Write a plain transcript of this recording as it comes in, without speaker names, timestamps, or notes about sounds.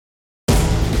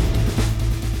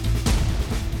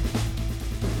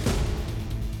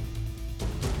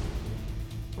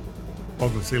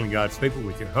Welcome to Sealing God's People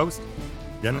with your host,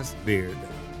 Dennis Beard.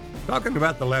 Talking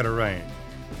about the latter rain.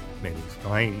 Many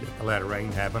claim that the latter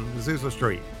rain happened in Azusa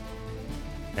Street.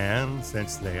 And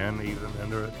since then, even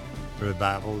in the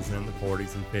revivals in the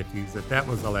 40s and 50s, that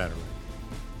was the latter rain.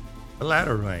 The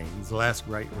latter rain is the last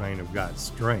great rain of God's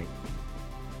strength,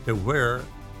 to where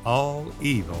all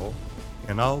evil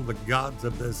and all the gods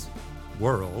of this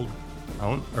world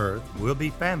on earth will be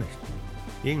famished.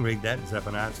 You can read that in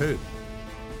Zephaniah 2.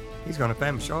 He's going to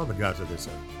famish all the gods of this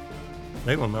earth.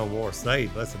 They will no more say,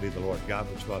 "Blessed be the Lord God,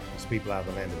 which brought his people out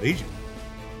of the land of Egypt."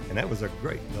 And that was a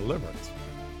great deliverance.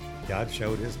 God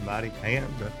showed his mighty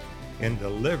hand in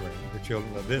delivering the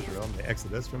children of Israel in the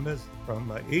Exodus from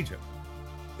Egypt.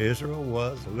 Israel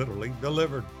was literally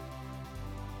delivered.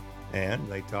 And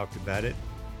they talked about it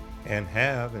and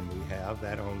we have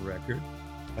that on record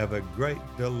of a great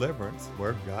deliverance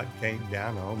where God came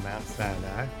down on Mount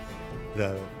Sinai.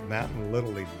 The mountain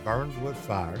literally burned with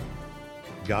fire.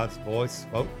 God's voice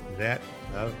spoke that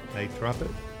of a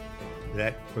trumpet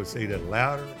that proceeded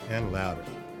louder and louder.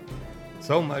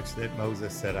 So much that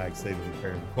Moses said, "I exceedingly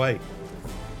fear and quake."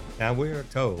 Now we are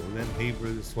told in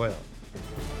Hebrews 12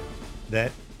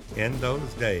 that in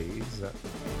those days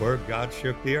where God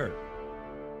shook the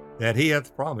earth, that he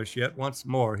hath promised yet once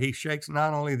more, he shakes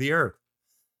not only the earth,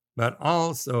 but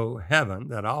also heaven,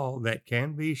 that all that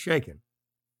can be shaken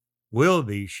will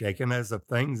be shaken as of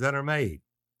things that are made.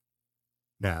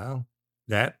 Now,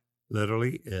 that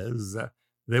literally is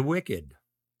the wicked.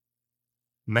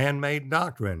 Man-made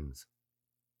doctrines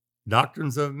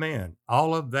of men,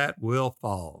 all of that will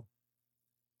fall.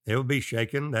 It will be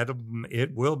shaken,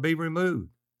 it will be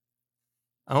removed.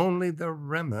 Only the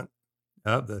remnant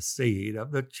of the seed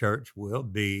of the church will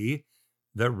be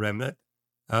the remnant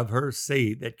of her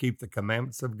seed that keep the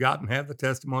commandments of God and have the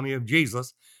testimony of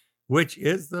Jesus, which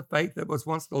is the faith that was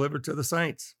once delivered to the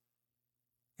saints.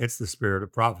 It's the spirit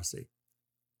of prophecy.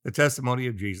 The testimony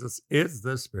of Jesus is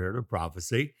the spirit of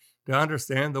prophecy, to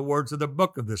understand the words of the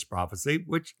book of this prophecy,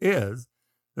 which is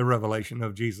the revelation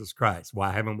of Jesus Christ.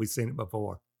 Why haven't we seen it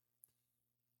before?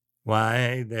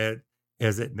 Why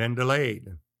has it been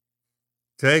delayed?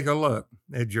 Take a look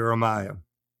at Jeremiah,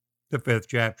 the 5th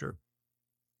chapter.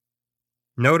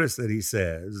 Notice that he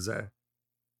says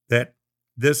that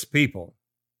this people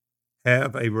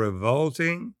have a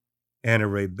revolting and a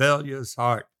rebellious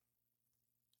heart.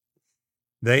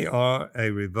 They're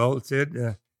revolted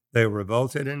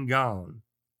and gone.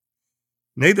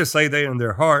 Neither say they in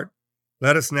their heart,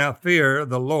 "Let us now fear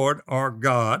the Lord our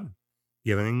God,"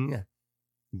 giving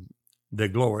the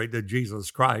glory to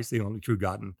Jesus Christ, the only true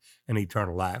God and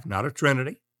eternal life, not a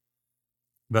Trinity,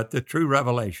 but the true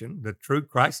revelation, the true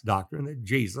Christ doctrine that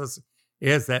Jesus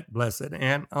is that blessed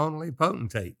and only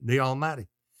potentate, the Almighty.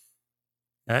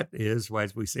 That is,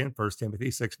 as we see in 1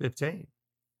 Timothy 6:15.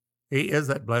 He is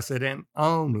that blessed and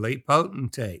only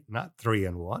potentate, not three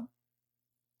in one.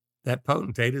 That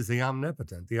potentate is the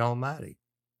omnipotent, the Almighty,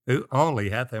 who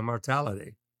only hath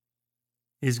immortality.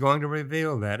 He's going to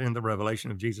reveal that in the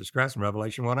revelation of Jesus Christ in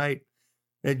Revelation 1:8,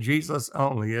 that Jesus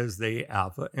only is the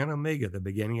Alpha and Omega, the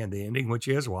beginning and the ending, which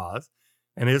was,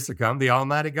 and is to come, the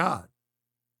Almighty God.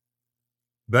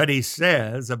 But he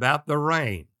says about the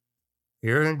rain,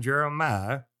 here in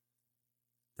Jeremiah,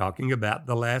 talking about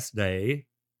the last day,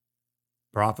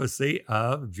 prophecy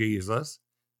of Jesus,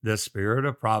 the spirit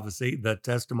of prophecy, the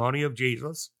testimony of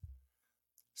Jesus,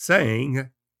 saying,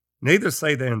 "Neither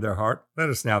say they in their heart, Let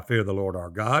us now fear the Lord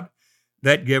our God,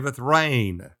 that giveth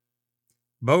rain,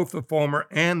 both the former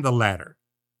and the latter,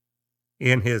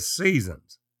 in his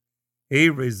seasons. He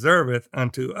reserveth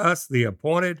unto us the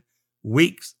appointed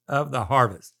weeks of the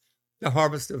harvest." The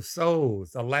harvest of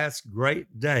souls, the last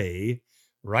great day,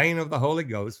 rain of the Holy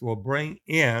Ghost will bring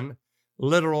in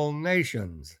literal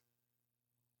nations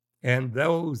and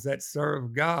those that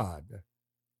serve God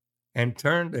and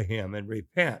turn to him and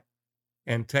repent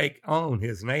and take on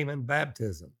his name in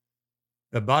baptism.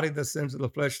 The body, the sins of the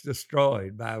flesh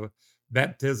destroyed by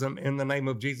baptism in the name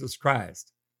of Jesus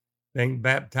Christ, being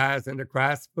baptized into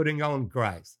Christ, putting on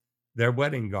Christ, their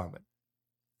wedding garment,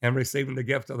 and receiving the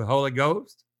gift of the Holy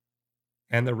Ghost,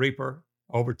 and the reaper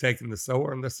overtaking the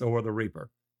sower, and the sower the reaper,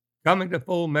 coming to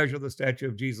full measure the stature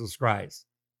of Jesus Christ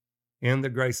in the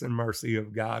grace and mercy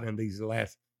of God in these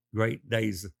last great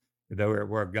days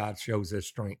where God shows his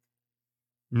strength.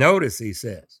 Notice, he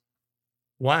says,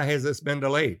 why has this been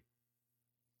delayed?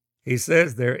 He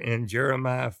says there in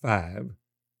Jeremiah 5,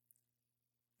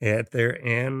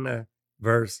 in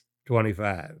verse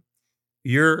 25,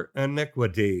 "Your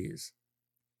iniquities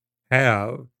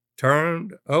have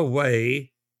turned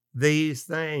away these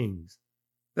things,"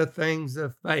 the things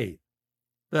of faith,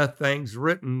 the things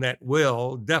written that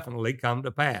will definitely come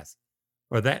to pass,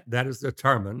 or that is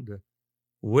determined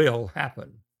will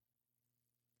happen.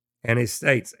 And he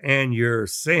states, and your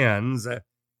sins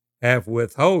have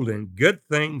withholden good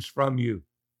things from you.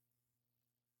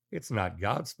 It's not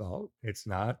God's fault. It's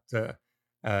not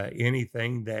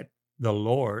anything that the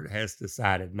Lord has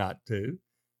decided not to.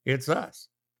 It's us.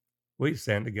 We've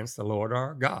sinned against the Lord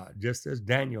our God, just as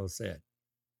Daniel said.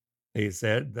 He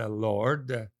said, the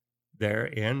Lord, there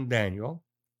in Daniel,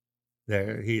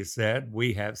 there he said,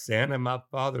 we have sinned, and our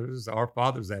fathers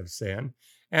have sinned,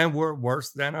 and we're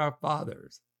worse than our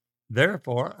fathers.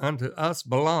 Therefore, unto us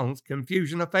belongs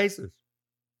confusion of faces,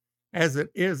 as it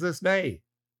is this day.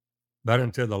 But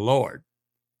unto the Lord,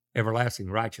 everlasting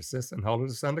righteousness and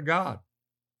holiness unto God.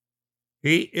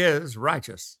 He is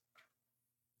righteous.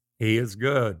 He is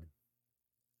good,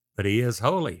 but he is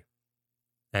holy.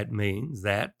 That means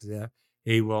that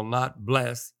he will not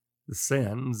bless the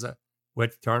sins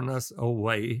which turn us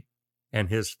away and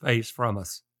his face from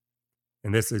us.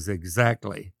 And this is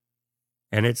exactly,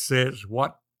 and it says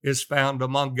what is found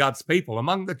among God's people,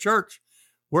 among the church,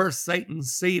 where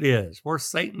Satan's seat is, where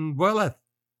Satan dwelleth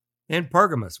in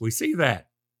Pergamos. We see that,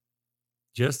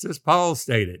 just as Paul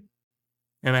stated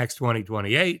in Acts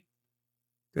 20:28,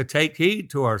 to take heed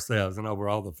to ourselves and over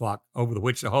all the flock over the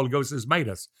which the Holy Ghost has made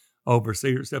us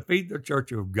overseers to feed the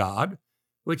church of God,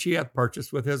 which he hath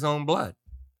purchased with his own blood.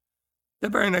 The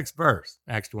very next verse,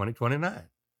 Acts 20:29.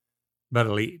 But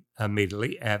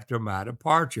immediately after my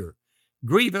departure,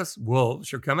 grievous wolves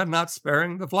shall come, and not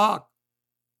sparing the flock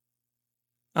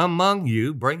among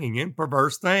you, bringing in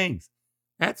perverse things.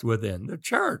 That's within the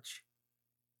church.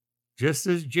 Just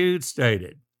as Jude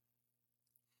stated,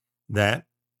 that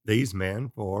these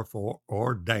men were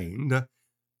foreordained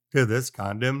to this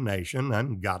condemnation,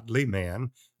 ungodly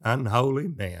men, unholy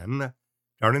men,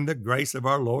 turning the grace of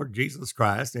our Lord Jesus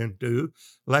Christ into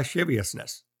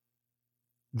lasciviousness,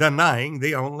 denying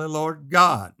the only Lord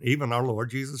God, even our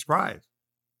Lord Jesus Christ.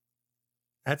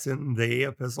 That's in the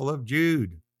epistle of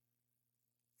Jude.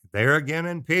 There again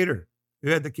in Peter, who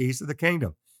had the keys to the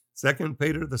kingdom. 2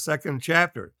 Peter, the 2nd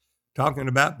chapter, talking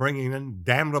about bringing in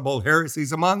damnable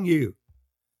heresies among you,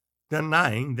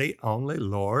 denying the only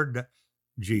Lord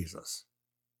Jesus,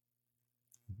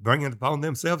 bringing upon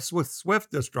themselves with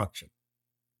swift destruction.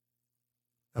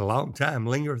 A long time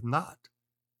lingereth not.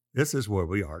 This is where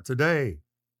we are today.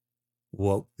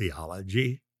 Woke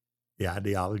theology, the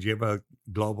ideology of a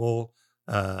global,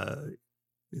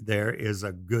 there is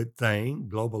a good thing,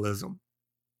 globalism,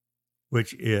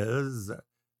 which is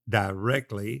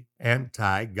directly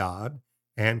anti-God,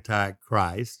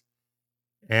 anti-Christ,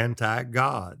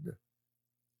 anti-God.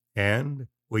 And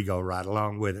we go right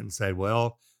along with it and say,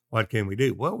 well, what can we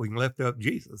do? Well, we can lift up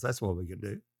Jesus. That's what we can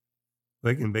do.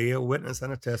 We can be a witness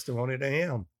and a testimony to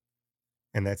him.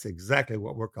 And that's exactly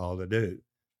what we're called to do.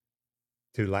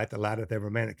 To light the light of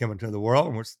every man that cometh into the world,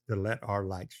 and we're to let our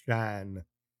light shine.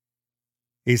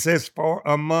 He says, for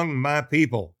among my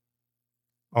people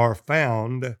are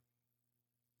found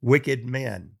wicked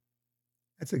men.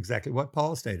 That's exactly what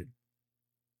Paul stated.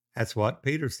 That's what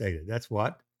Peter stated. That's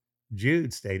what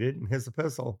Jude stated in his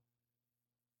epistle.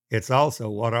 It's also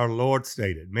what our Lord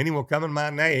stated. Many will come in my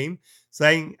name,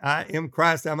 saying, I am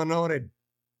Christ, I'm anointed,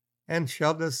 and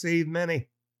shall deceive many.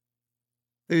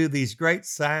 Through these great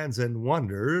signs and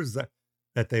wonders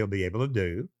that they'll be able to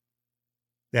do,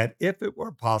 that if it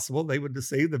were possible, they would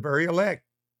deceive the very elect.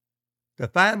 To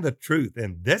find the truth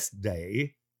in this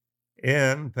day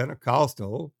in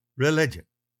Pentecostal religion,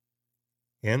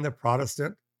 in the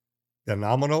Protestant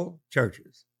denominational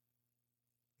churches,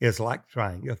 is like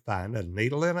trying to find a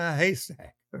needle in a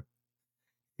haystack.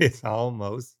 It's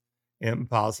almost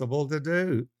impossible to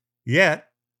do. Yet,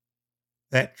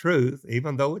 that truth,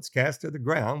 even though it's cast to the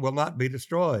ground, will not be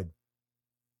destroyed.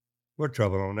 We're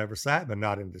troubled on every side, but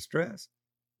not in distress.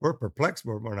 We're perplexed,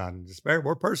 but we're not in despair.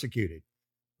 We're persecuted,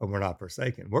 but we're not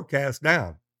forsaken. We're cast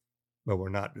down, but we're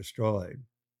not destroyed.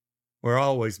 We're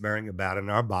always bearing about in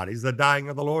our bodies the dying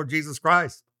of the Lord Jesus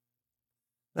Christ,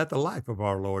 that the life of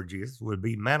our Lord Jesus would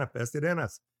be manifested in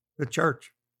us, the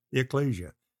church, the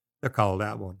ecclesia, the called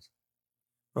out ones.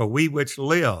 For we which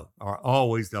live are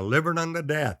always delivered unto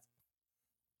death.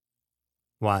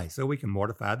 Why? So we can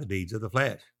mortify the deeds of the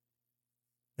flesh,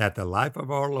 that the life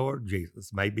of our Lord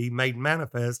Jesus may be made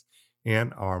manifest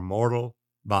in our mortal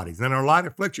bodies. And our light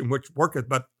affliction, which worketh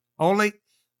but only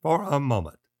for a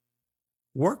moment,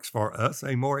 works for us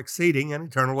a more exceeding and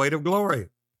eternal weight of glory.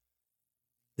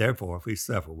 Therefore, if we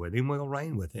suffer with him, we'll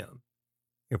reign with him.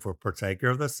 If we're partaker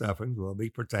of the sufferings, we'll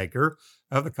be partaker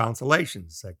of the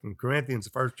consolations. 2 Corinthians,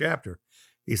 the 1st chapter.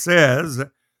 He says,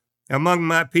 among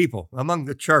my people, among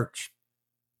the church.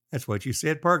 That's what you see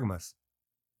at Pergamos.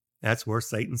 That's where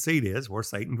Satan's seat is, where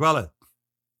Satan dwelleth.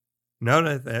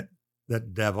 Notice that the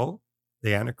devil,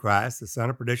 the Antichrist, the son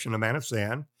of perdition, the man of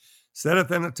sin, sitteth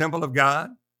in the temple of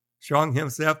God, showing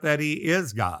himself that he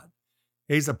is God.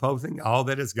 He's opposing all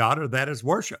that is God or that is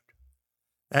worshipped.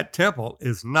 That temple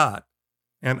is not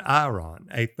an iron,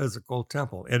 a physical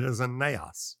temple. It is a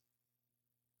naos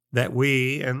that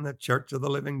we in the church of the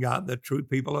living God, the true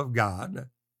people of God,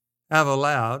 have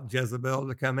allowed Jezebel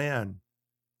to come in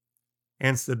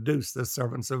and seduce the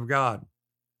servants of God.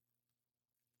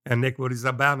 Iniquity is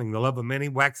abounding, the love of many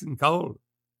waxing cold.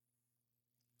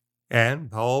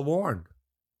 And Paul warned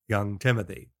young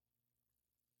Timothy,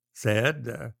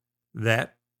 said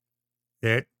that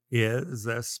it is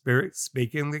the Spirit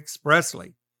speaking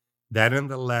expressly, that in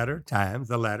the latter times,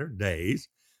 the latter days,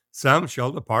 some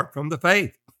shall depart from the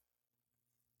faith.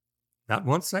 Not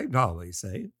once saved, always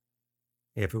saved.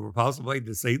 If it were possible to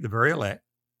deceive the very elect,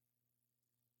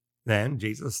 then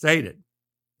Jesus stated,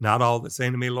 not all that say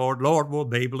to me, Lord, Lord, will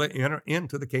be able to enter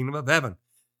into the kingdom of heaven.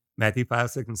 Matthew 5,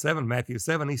 6, and 7. Matthew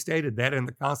 7, he stated that in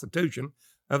the constitution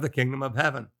of the kingdom of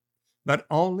heaven. But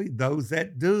only those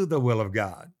that do the will of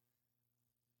God.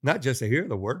 Not just to hear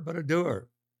the word, but a doer.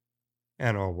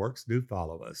 And our works do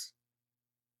follow us.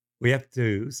 We have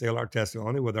to seal our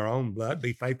testimony with our own blood,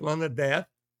 be faithful unto death,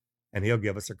 and he'll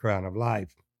give us a crown of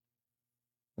life.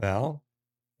 Well,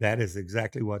 that is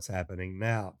exactly what's happening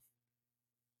now.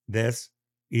 This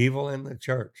evil in the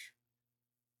church,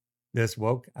 this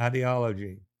woke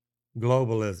ideology,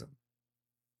 globalism,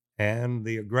 and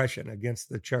the aggression against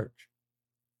the church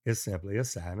is simply a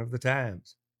sign of the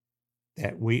times,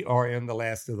 that we are in the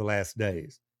last of the last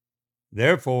days.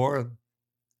 Therefore,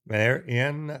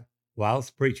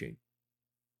 whilst preaching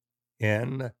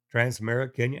in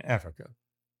Transmara, Kenya, Africa,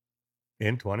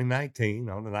 in 2019,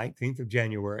 on the 19th of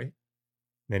January,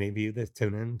 many of you that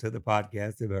tune in to the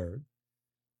podcast have heard,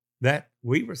 that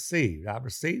I received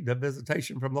a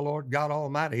visitation from the Lord God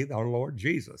Almighty, our Lord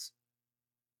Jesus,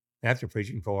 after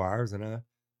preaching 4 hours in a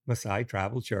Maasai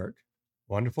tribal church,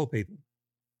 wonderful people,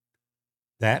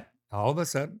 that all of a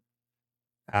sudden,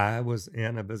 I was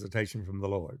in a visitation from the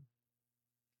Lord.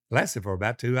 It lasted for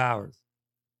about 2 hours.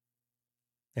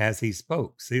 As he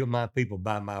spoke, seal my people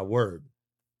by my word.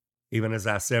 Even as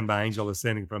I send my angel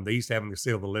ascending from the east, having the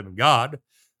seal of the living God,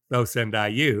 so send I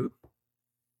you.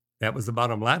 That was the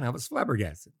bottom line. I was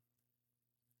flabbergasted,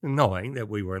 knowing that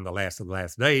we were in the last of the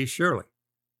last days, surely.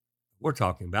 We're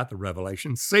talking about the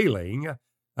revelation sealing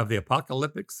of the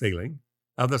apocalyptic sealing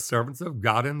of the servants of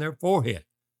God in their forehead.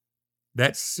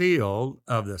 That seal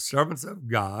of the servants of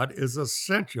God is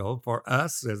essential for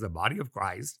us as a body of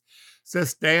Christ to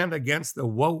stand against the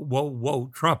woe, woe, woe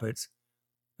trumpets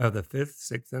of the 5th,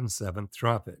 6th, and 7th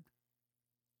trumpet.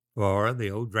 For the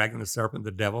old dragon, the serpent,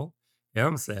 the devil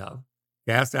himself,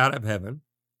 cast out of heaven,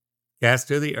 cast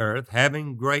to the earth,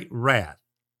 having great wrath.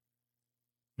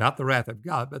 Not the wrath of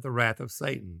God, but the wrath of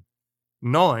Satan,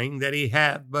 knowing that he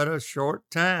hath but a short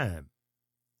time.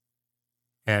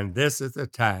 And this is the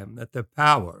time that the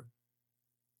power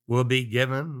will be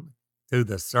given to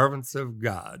the servants of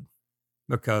God,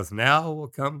 because now will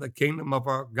come the kingdom of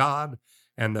our God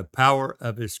and the power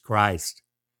of his Christ.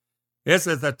 This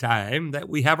is the time that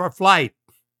we have our flight.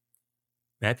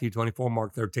 Matthew 24,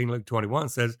 Mark 13, Luke 21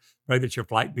 says, pray that your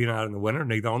flight be not in the winter,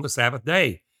 neither on the Sabbath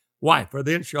day. Why? For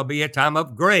then shall be a time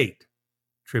of great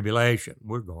tribulation.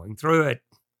 We're going through it.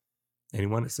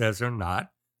 Anyone that says they're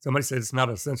not, somebody says it's not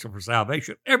essential for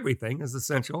salvation. Everything is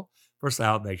essential for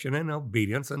salvation and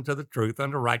obedience unto the truth,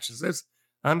 unto righteousness,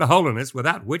 unto holiness,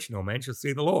 without which no man shall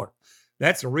see the Lord.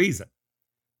 That's the reason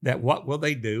that what will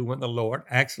they do when the Lord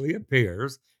actually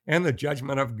appears and the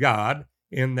judgment of God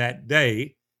in that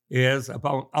day is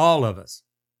upon all of us.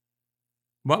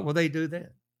 What will they do then?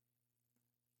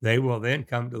 They will then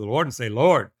come to the Lord and say,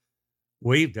 Lord,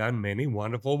 we've done many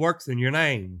wonderful works in your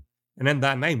name. And in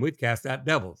thy name we've cast out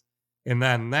devils. In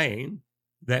thy name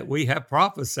that we have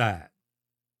prophesied.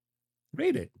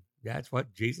 Read it. That's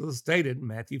what Jesus stated in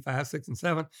Matthew 5, 6, and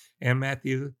 7. And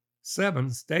Matthew 7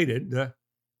 stated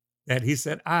that he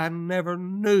said, I never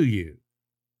knew you.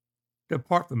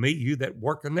 Depart from me, you that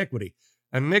work iniquity.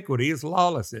 Iniquity is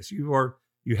lawlessness. You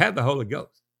have the Holy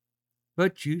Ghost,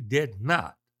 but you did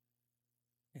not,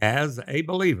 as a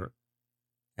believer,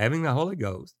 having the Holy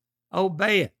Ghost,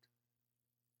 obey it.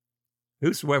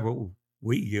 Whosoever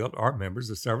we yield our members,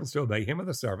 the servants, to obey him, are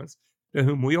the servants to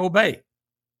whom we obey.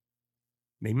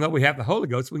 And even though we have the Holy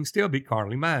Ghost, we can still be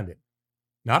carnally minded.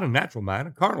 Not a natural mind,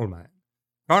 a carnal mind.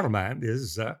 Carnal mind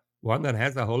is one that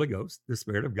has the Holy Ghost, the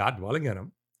Spirit of God dwelling in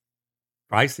them,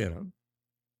 Christ in them,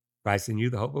 Christ in you,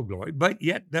 the hope of glory, but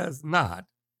yet does not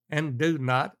and do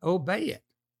not obey it.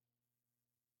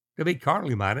 To be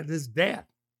carnally minded is death,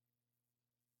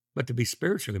 but to be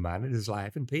spiritually minded is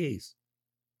life and peace.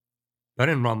 But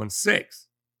in Romans 6,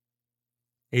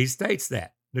 he states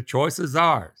that the choice is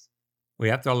ours. We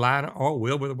have to align our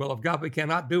will with the will of God. We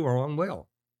cannot do our own will.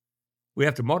 We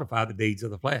have to mortify the deeds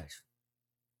of the flesh.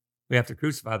 We have to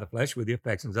crucify the flesh with the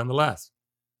affections and the lusts.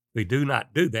 If we do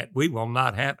not do that, we will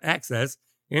not have access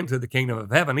into the kingdom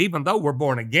of heaven, even though we're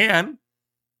born again,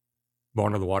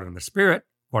 born of the water and the Spirit,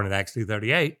 born in Acts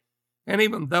 2:38, and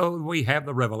even though we have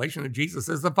the revelation that Jesus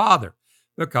is the Father,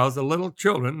 because the little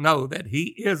children know that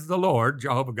he is the Lord,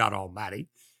 Jehovah God Almighty,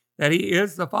 that he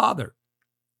is the Father.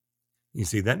 You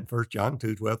see that in 1 John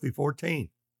 2:12-14.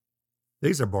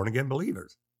 These are born-again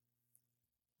believers.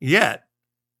 Yet,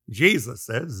 Jesus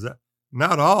says,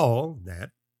 not all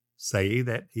that say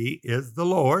that he is the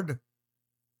Lord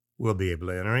will be able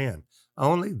to enter in.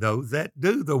 Only those that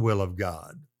do the will of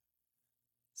God.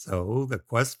 So the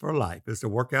quest for life is to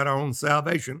work out our own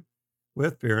salvation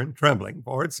with fear and trembling,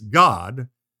 for it's God,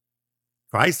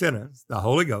 Christ in us, the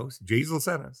Holy Ghost, Jesus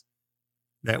in us,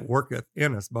 that worketh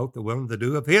in us both the will and the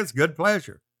do of his good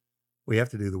pleasure. We have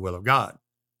to do the will of God.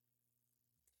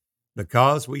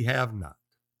 Because we have not.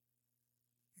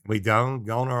 We've gone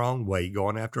our own way,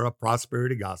 going after a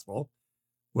prosperity gospel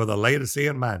with a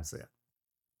Laodicean mindset,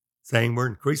 saying we're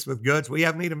increased with goods, we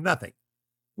have need of nothing.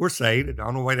 We're saved and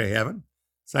on our way to heaven,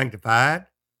 sanctified,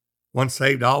 once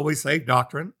saved, always saved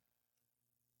doctrine.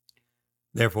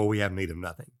 Therefore, we have need of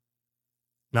nothing.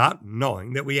 Not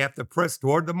knowing that we have to press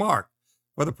toward the mark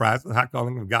for the prize of the high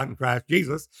calling of God in Christ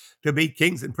Jesus, to be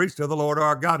kings and priests of the Lord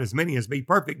our God, as many as be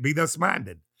perfect, be thus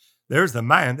minded. There's the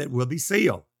mind that will be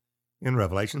sealed in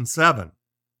Revelation 7.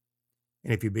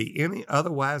 And if you be any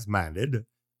otherwise minded,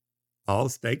 Paul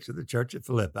states to the church at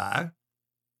Philippi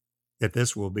that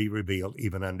this will be revealed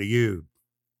even unto you.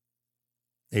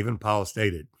 Even Paul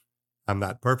stated, I'm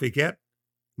not perfect yet,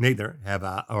 neither have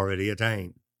I already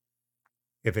attained.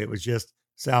 If it was just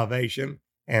salvation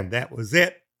and that was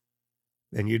it,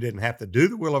 then you didn't have to do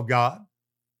the will of God.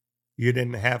 You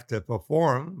didn't have to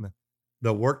perform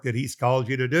the work that he's called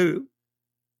you to do.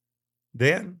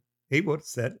 Then he would have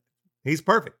said, he's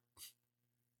perfect.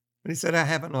 But he said, I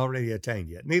haven't already attained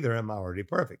yet, neither am I already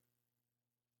perfect.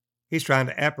 He's trying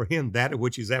to apprehend that of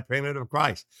which he's apprehended of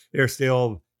Christ. There's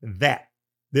still that.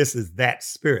 This is that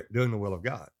spirit doing the will of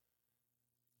God.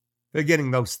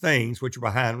 Forgetting those things which are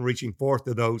behind, reaching forth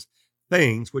to those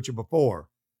things which are before,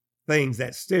 things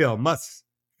that still must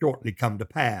shortly come to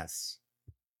pass.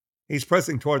 He's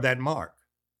pressing toward that mark.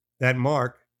 That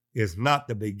mark is not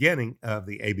the beginning of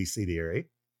the ABCDary.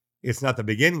 It's not the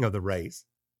beginning of the race.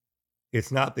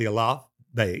 It's not the Aleph,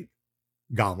 Bet,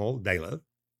 Gimel, Daleth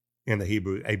in the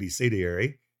Hebrew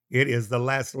ABCDary. It is the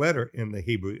last letter in the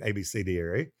Hebrew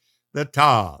ABCDary, the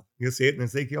Tav. You'll see it in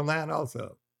Ezekiel 9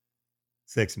 also.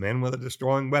 6 men with a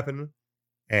destroying weapon,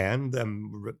 and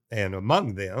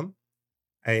among them,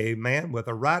 a man with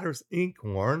a writer's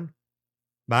inkhorn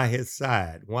by his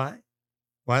side. Why?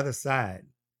 Why the side?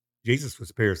 Jesus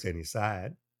was pierced in his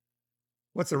side.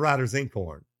 What's a writer's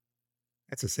inkhorn?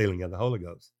 That's a sealing of the Holy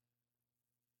Ghost.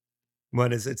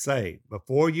 What does it say?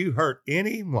 Before you hurt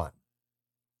anyone,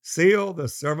 seal the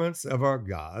servants of our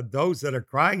God, those that are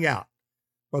crying out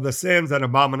for the sins and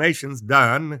abominations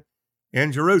done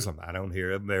in Jerusalem. I don't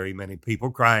hear very many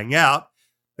people crying out.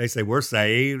 They say we're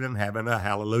saved and having a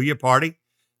hallelujah party,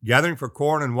 gathering for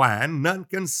corn and wine, none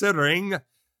considering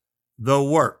the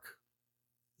work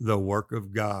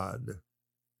of God.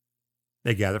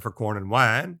 They gather for corn and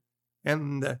wine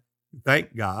and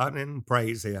thank God and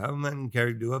praise him and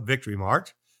do a victory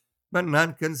march, but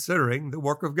none considering the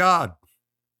work of God.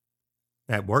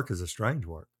 That work is a strange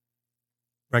work.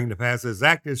 Bringing to pass his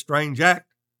act is strange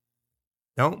act.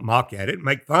 Don't mock at it,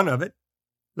 make fun of it,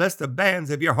 lest the bands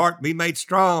of your heart be made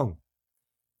strong.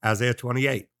 Isaiah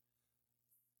 28.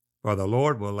 For the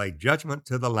Lord will lay judgment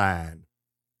to the line,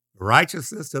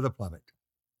 righteousness to the plummet.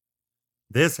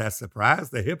 This has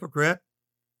surprised the hypocrite,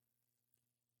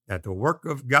 that the work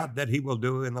of God that he will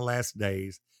do in the last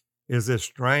days is this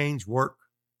strange work,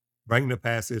 bringing to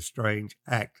pass this strange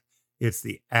act. It's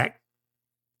the act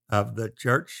of the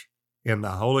church in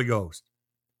the Holy Ghost.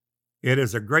 It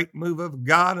is a great move of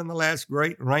God in the last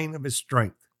great reign of his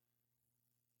strength.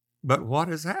 But what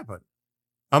has happened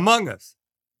among us?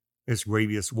 It's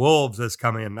grievous wolves that's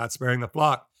come in, not sparing the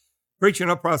flock, preaching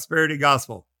a prosperity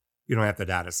gospel. You don't have to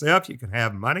die to self. You can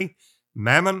have money,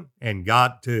 mammon, and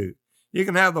God too. You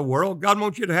can have the world. God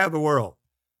wants you to have the world.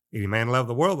 Any man love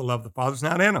the world, the love of the Father's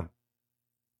not in him.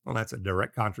 Well, that's a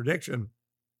direct contradiction.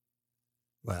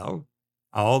 Well,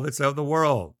 all that's of the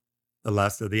world, the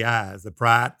lust of the eyes, the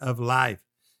pride of life,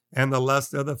 and the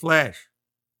lust of the flesh.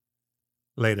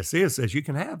 Laodicea says you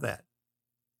can have that.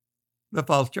 The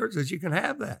false church says you can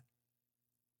have that.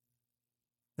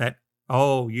 That,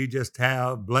 oh, you just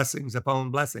have blessings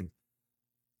upon blessings.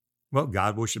 Well,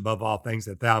 God wish above all things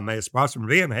that thou mayest prosper and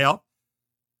be in health.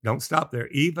 Don't stop there.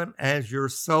 Even as your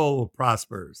soul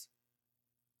prospers,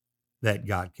 that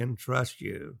God can trust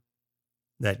you,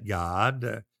 that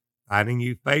God, finding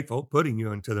you faithful, putting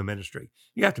you into the ministry.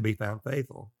 You have to be found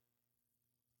faithful.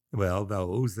 Well,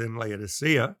 those in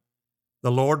Laodicea,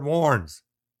 the Lord warns,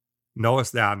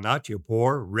 knowest thou not you're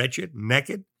poor, wretched,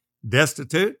 naked,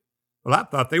 destitute? Well, I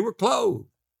thought they were clothed.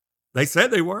 They said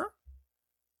they were.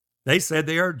 They said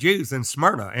they are Jews in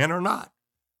Smyrna and are not.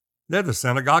 They're the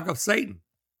synagogue of Satan.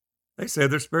 They say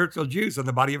they're spiritual Jews in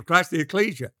the body of Christ, the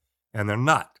ecclesia, and they're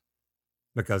not,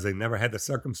 because they never had the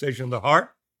circumcision of the heart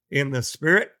in the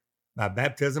spirit by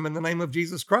baptism in the name of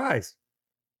Jesus Christ.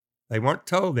 They weren't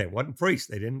told, they wasn't preached.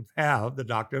 They didn't have the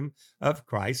doctrine of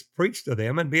Christ preached to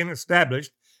them and being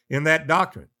established in that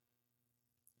doctrine.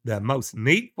 The most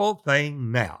needful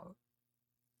thing now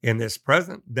in this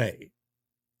present day,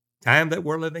 time that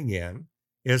we're living in,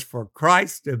 is for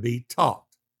Christ to be taught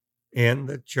in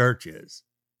the churches.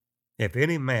 If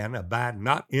any man abide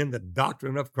not in the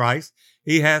doctrine of Christ,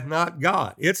 he hath not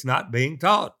God. It's not being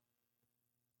taught.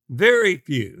 Very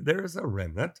few. There is a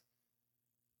remnant,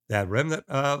 that remnant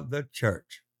of the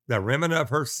church, the remnant of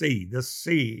her seed,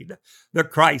 the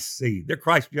Christ seed, the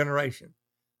Christ generation,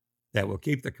 that will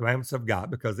keep the commandments of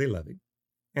God because they love him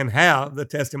and have the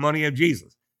testimony of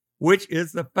Jesus, which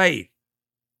is the faith,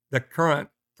 the current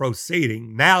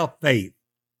proceeding, now faith,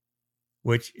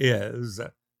 which is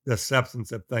the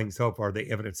substance of things hoped for, the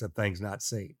evidence of things not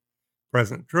seen,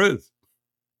 present truth.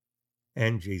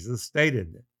 And Jesus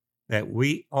stated that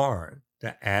we are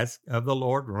to ask of the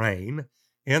Lord rain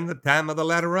in the time of the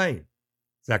latter rain,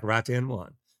 Zechariah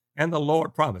 10:1. And the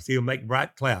Lord promised he'll make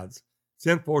bright clouds,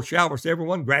 send forth showers to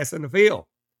everyone, grass in the field.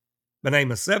 But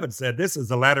Amos 7 said this is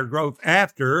the latter growth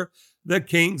after the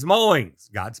king's mowings.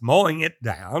 God's mowing it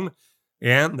down,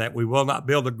 and that we will not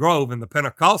build a grove in the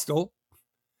Pentecostal,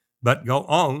 but go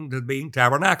on to being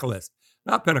tabernacleists.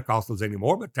 Not Pentecostals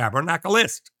anymore, but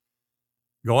tabernacleists.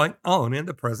 Going on in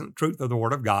the present truth of the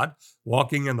Word of God,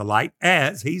 walking in the light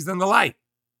as he's in the light.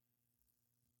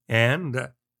 And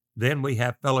then we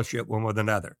have fellowship one with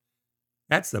another.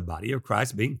 That's the body of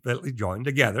Christ being fitly joined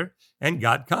together and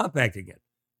God compacting it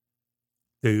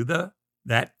through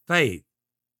that faith,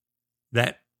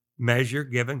 that measure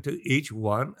given to each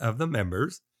one of the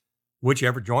members,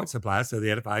 whichever joint supplies to the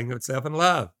edifying of itself in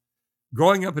love.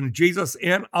 Growing up in Jesus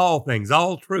in all things,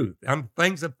 all truth, and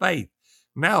things of faith,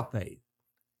 now faith,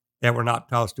 that we're not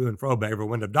tossed to and fro by every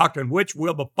wind of doctrine, which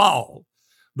will befall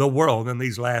the world in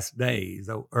these last days.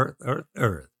 O earth, earth,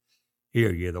 earth,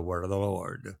 hear ye the word of the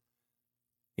Lord.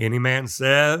 Any man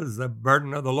says the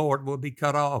burden of the Lord will be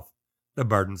cut off. The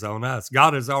burden's on us.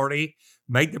 God has already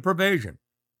made the provision.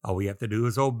 All we have to do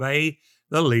is obey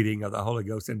the leading of the Holy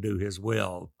Ghost and do his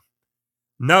will.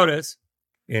 Notice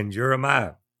in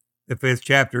Jeremiah, the 5th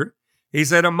chapter, he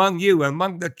said, among you,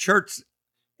 among the church,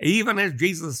 even as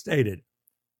Jesus stated,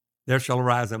 there shall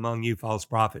arise among you false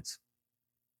prophets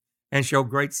and show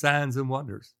great signs and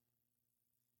wonders,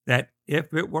 that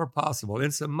if it were possible,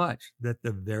 insomuch that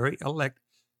the very elect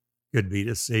could be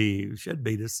deceived, should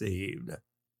be deceived.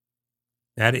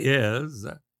 That is,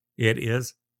 it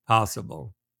is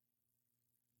possible.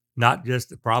 Not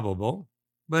just probable,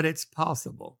 but it's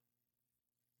possible,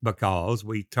 because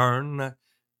we turn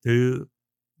to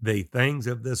the things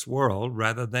of this world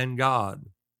rather than God.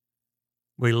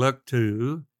 We look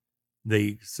to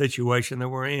the situation that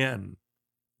we're in,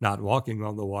 not walking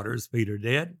on the waters, Peter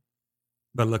did,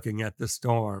 but looking at the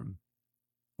storm.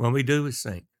 When we do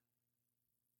sink,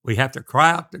 we have to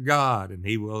cry out to God, and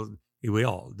He will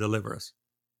deliver us.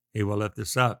 He will lift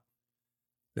us up.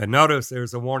 But notice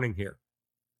there's a warning here,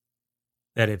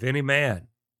 that if any man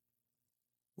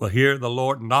will hear the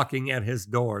Lord knocking at his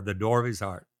door, the door of his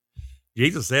heart.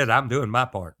 Jesus said, I'm doing my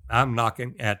part. I'm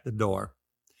knocking at the door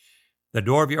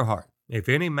of your heart. If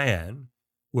any man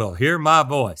will hear my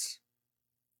voice,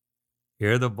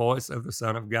 hear the voice of the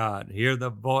Son of God, hear the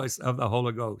voice of the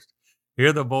Holy Ghost,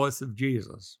 hear the voice of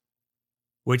Jesus,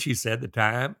 which he said the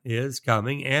time is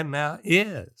coming and now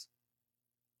is,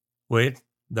 which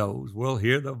those will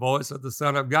hear the voice of the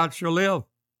Son of God shall live.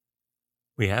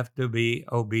 We have to be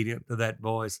obedient to that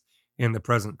voice in the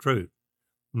present truth,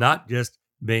 not just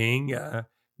being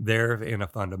there in a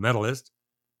fundamentalist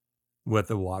with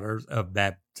the waters of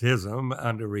baptism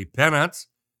under repentance.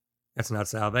 That's not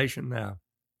salvation now.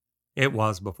 It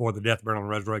was before the death, burial, and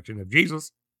resurrection of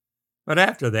Jesus. But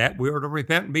after that, we are to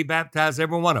repent and be baptized,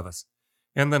 every one of us,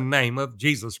 in the name of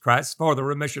Jesus Christ for the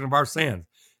remission of our sins.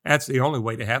 That's the only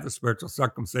way to have the spiritual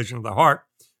circumcision of the heart,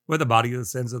 with the body of the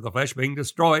sins of the flesh being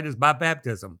destroyed, is by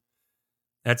baptism.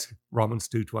 That's Romans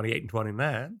 2:28 and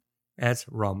 29. That's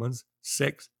Romans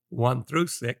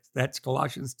 6:1-6. That's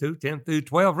Colossians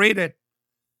 2:10-12. Read it.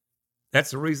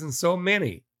 That's the reason so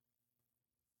many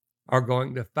are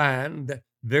going to find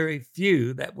very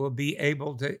few that will be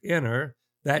able to enter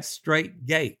that straight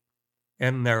gate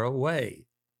and narrow way.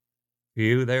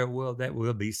 Few there will that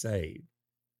will be saved,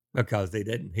 because they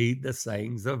didn't heed the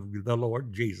sayings of the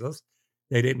Lord Jesus.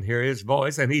 They didn't hear his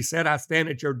voice. And he said, I stand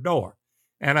at your door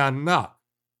and I knock.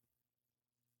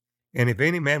 And if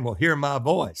any man will hear my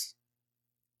voice,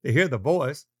 to hear the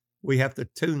voice, we have to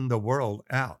tune the world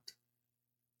out.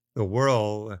 The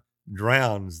world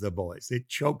drowns the voice. It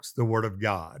chokes the word of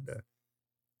God.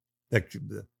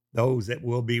 Those that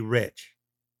will be rich,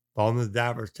 falling into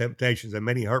divers temptations and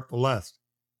many hurtful lusts.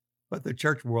 But the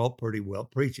church world pretty well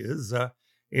preaches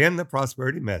in the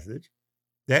prosperity message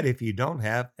that if you don't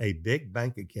have a big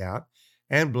bank account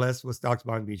and blessed with stocks,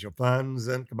 bonds, mutual funds,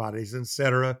 and commodities,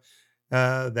 etc.,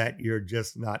 that you're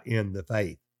just not in the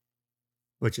faith,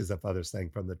 which is the furthest thing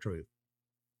from the truth.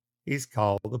 He's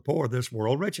called the poor of this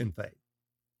world rich in faith.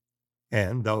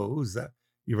 And those,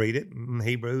 you read it in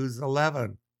Hebrews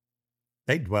 11,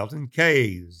 they dwelt in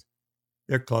caves.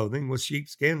 Their clothing was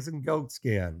sheepskins and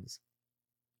goatskins.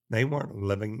 They weren't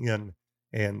living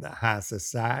in the high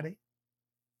society.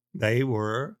 They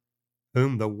were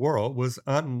whom the world was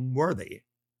unworthy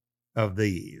of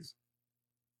these.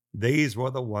 These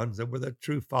were the ones that were the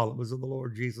true followers of the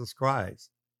Lord Jesus Christ.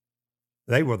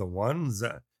 They were the ones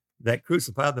that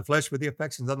crucified the flesh with the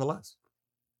affections and the lusts.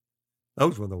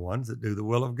 Those were the ones that do the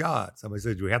will of God. Somebody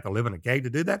says, do we have to live in a cave to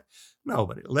do that? No,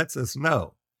 but it lets us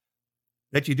know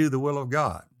that you do the will of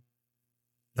God.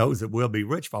 Those that will be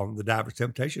rich fall into divers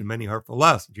temptation, many hurtful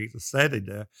lusts. Jesus said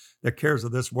the cares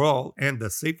of this world and the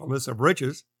deceitfulness of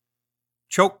riches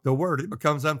choke the word. It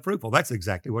becomes unfruitful. That's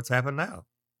exactly what's happened now.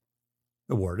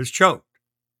 The word is choked.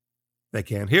 They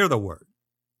can't hear the word.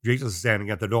 Jesus is standing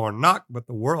at the door and knock, but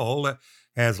the world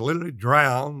has literally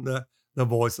drowned the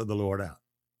voice of the Lord out.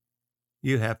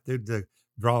 You have to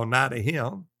draw nigh to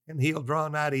him, and he'll draw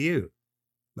nigh to you.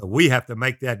 But we have to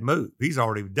make that move. He's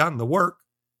already done the work.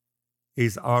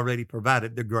 He's already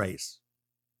provided the grace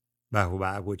by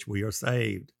which we are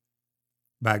saved.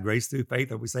 By grace through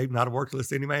faith are we saved, not of works,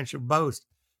 lest any man should boast.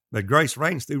 But grace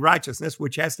reigns through righteousness,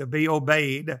 which has to be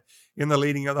obeyed in the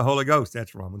leading of the Holy Ghost.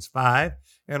 That's Romans 5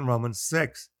 and Romans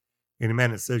 6. Any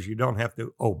man that says you don't have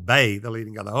to obey the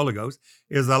leading of the Holy Ghost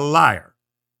is a liar,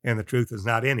 and the truth is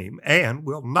not in him, and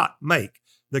will not make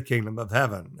the kingdom of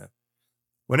heaven.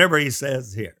 Whenever he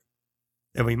says here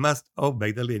that we must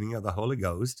obey the leading of the Holy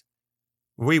Ghost,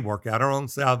 we work out our own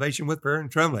salvation with fear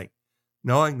and trembling,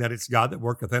 knowing that it's God that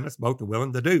worketh in us both the will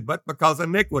and the do, but because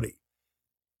iniquity,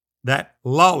 that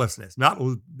lawlessness, not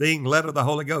being led of the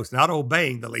Holy Ghost, not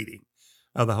obeying the leading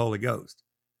of the Holy Ghost,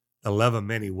 the love of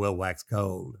many will wax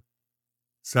cold.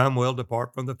 Some will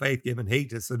depart from the faith, giving heed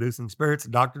to seducing spirits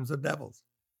and doctrines of devils,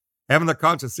 having the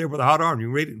conscience seared with a hot iron.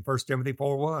 You read it in 1 Timothy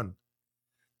 4:1.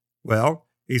 Well,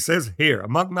 he says here,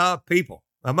 among my people,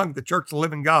 among the church of the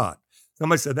living God.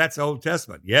 Somebody said that's the Old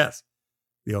Testament. Yes,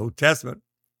 the Old Testament,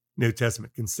 New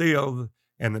Testament concealed,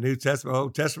 and the New Testament,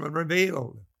 Old Testament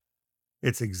revealed.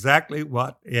 It's exactly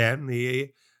what in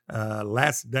the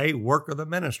last day work of the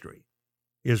ministry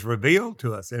is revealed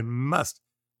to us, and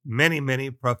many, many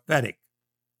prophetic.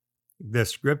 The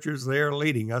scriptures there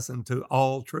leading us into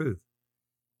all truth.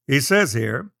 He says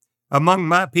here, among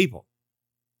my people,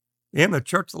 in the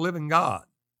church of the living God,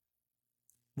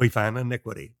 we find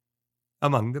iniquity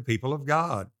among the people of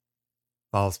God,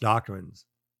 false doctrines,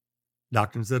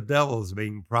 doctrines of devils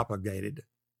being propagated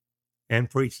and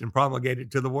preached and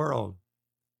promulgated to the world.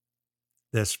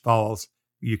 This false,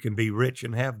 you can be rich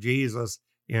and have Jesus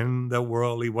in the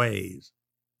worldly ways,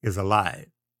 is a lie.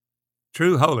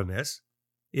 True holiness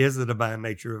is the divine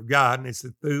nature of God, and it's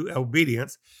through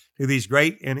obedience to these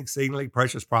great and exceedingly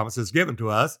precious promises given to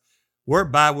us,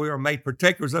 whereby we are made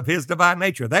partakers of his divine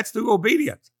nature. That's through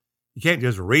obedience. You can't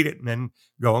just read it and then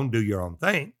go and do your own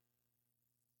thing.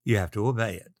 You have to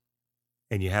obey it.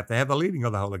 And you have to have the leading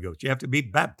of the Holy Ghost. You have to be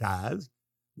baptized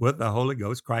with the Holy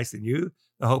Ghost, Christ in you,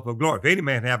 the hope of glory. If any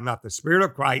man have not the Spirit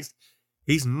of Christ,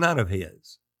 he's none of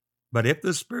his. But if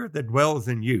the Spirit that dwells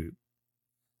in you,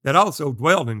 that also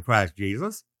dwelled in Christ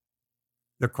Jesus,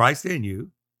 the Christ in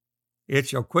you, it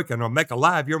shall quicken or make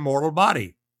alive your mortal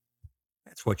body.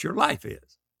 That's what your life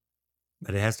is.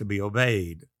 But it has to be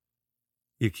obeyed.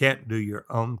 You can't do your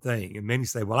own thing. And many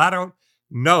say, well, I don't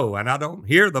know and I don't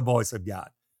hear the voice of God.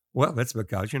 Well, that's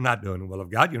because you're not doing the will of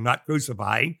God. You're not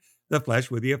crucifying the flesh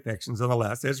with the affections of the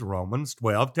lust, as Romans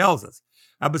 12 tells us.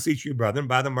 I beseech you, brethren,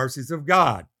 by the mercies of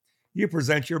God, you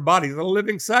present your bodies a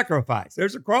living sacrifice.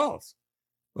 There's a cross.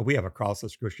 But we have a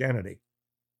crossless Christianity.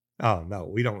 Oh, no,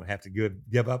 we don't have to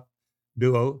give up,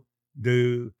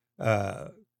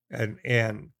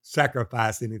 and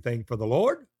sacrifice anything for the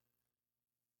Lord.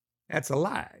 That's a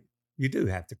lie. You do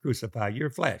have to crucify your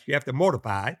flesh. You have to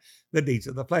mortify the deeds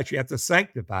of the flesh. You have to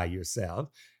sanctify yourself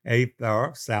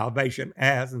for salvation,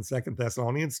 as in 2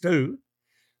 Thessalonians 2,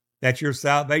 that your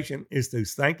salvation is through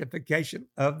sanctification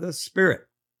of the Spirit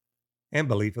and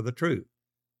belief of the truth.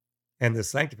 And the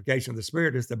sanctification of the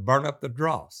Spirit is to burn up the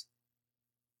dross,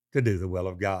 to do the will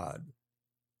of God.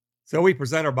 So we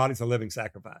present our bodies a living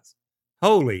sacrifice,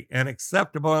 holy and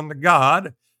acceptable unto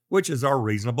God, which is our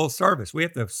reasonable service. We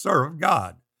have to serve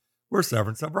God. We're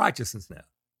servants of righteousness now.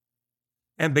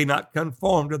 And be not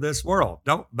conformed to this world.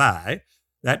 Don't buy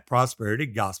that prosperity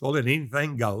gospel that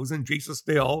anything goes and Jesus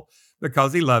still,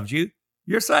 because he loves you,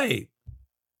 you're saved.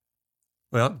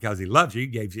 Well, because he loves you,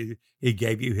 he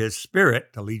gave you his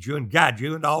Spirit to lead you and guide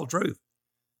you into all truth.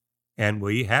 And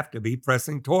we have to be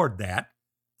pressing toward that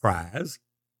prize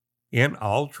in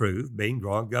all truth, being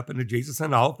growing up into Jesus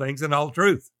in all things in all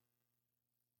truth.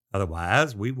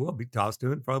 Otherwise, we will be tossed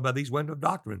to and fro by these wind of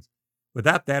doctrines.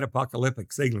 Without that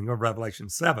apocalyptic sealing of Revelation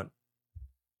 7,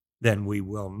 then we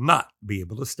will not be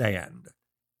able to stand.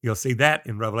 You'll see that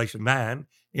in Revelation 9,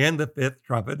 in the fifth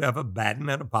trumpet of Abaddon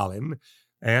and Apollyon,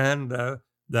 and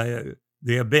the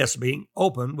abyss being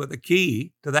opened with a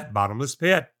key to that bottomless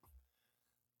pit.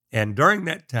 And during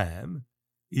that time,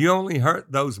 you only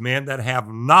hurt those men that have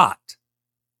not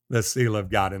the seal of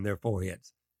God in their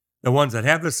foreheads. The ones that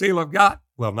have the seal of God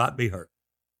will not be hurt.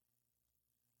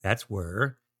 That's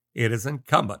where it is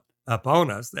incumbent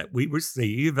upon us that we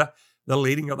receive the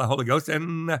leading of the Holy Ghost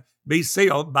and be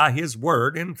sealed by his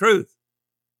word in truth.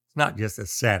 It's not just a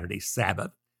Saturday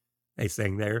Sabbath. They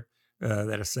sing there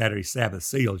that a Saturday Sabbath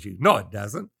seals you. No, it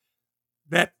doesn't.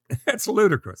 That's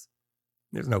ludicrous.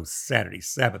 There's no Saturday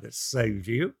Sabbath that saves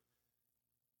you.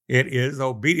 It is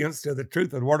obedience to the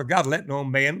truth of the word of God. Let no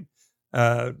man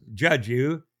judge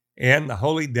you in the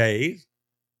holy days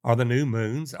or the new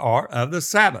moons or of the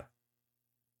Sabbath.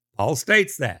 Paul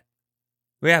states that.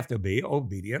 We have to be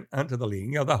obedient unto the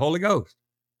leading of the Holy Ghost.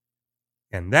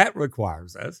 And that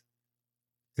requires us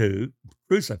to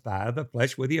crucify the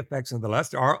flesh with the effects of the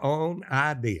lust, our own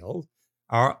ideals,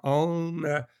 our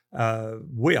own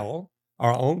will,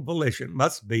 our own volition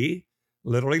must be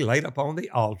literally laid upon the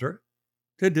altar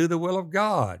to do the will of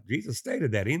God. Jesus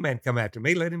stated that. Any man come after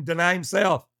me, let him deny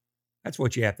himself. That's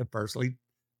what you have to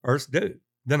first do.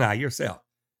 Deny yourself.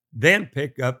 Then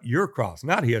pick up your cross,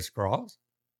 not his cross,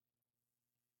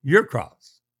 your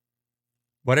cross.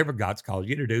 Whatever God's called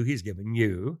you to do, he's given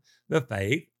you the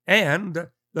faith and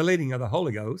the leading of the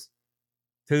Holy Ghost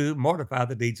to mortify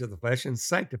the deeds of the flesh and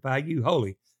sanctify you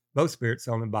holy, both spirit,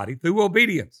 soul, and body, through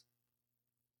obedience.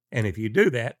 And if you do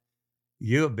that,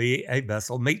 you'll be a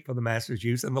vessel meet for the master's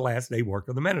use in the last day work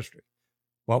of the ministry,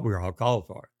 what we're all called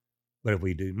for. But if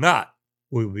we do not,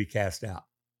 we will be cast out.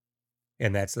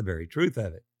 And that's the very truth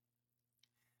of it.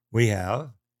 We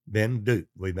have been duped.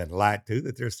 We've been lied to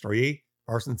that there's three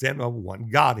persons in one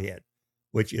Godhead,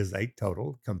 which is a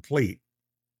total, complete,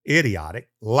 idiotic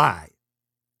lie.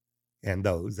 And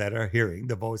those that are hearing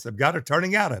the voice of God are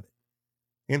turning out of it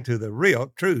into the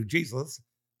real, true Jesus,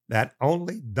 that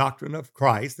only doctrine of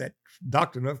Christ,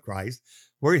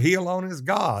 where he alone is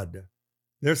God.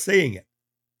 They're seeing it.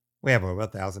 We have over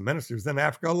 1,000 ministers in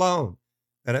Africa alone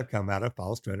that have come out of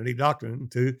false Trinity doctrine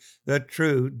to the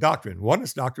true doctrine.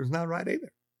 Oneness doctrine is not right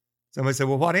either. Somebody said,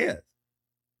 well, what is?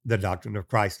 The doctrine of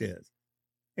Christ is.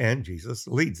 And Jesus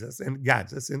leads us and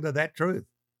guides us into that truth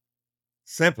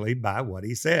simply by what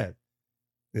he said.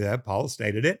 Yeah, Paul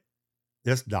stated it.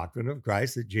 This doctrine of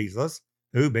Christ, that Jesus,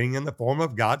 who being in the form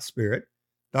of God's Spirit,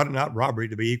 thought it not robbery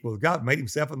to be equal with God, made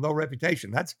himself of no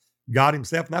reputation. That's God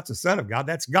himself, not the Son of God.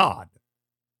 That's God.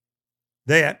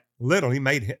 That literally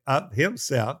made up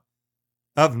himself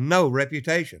of no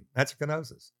reputation. That's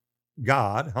kenosis.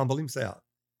 God humbled himself.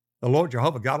 The Lord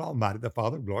Jehovah God Almighty, the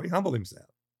Father of glory, humbled himself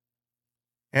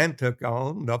and took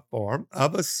on the form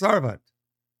of a servant.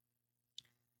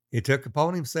 He took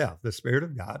upon himself, the Spirit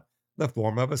of God, the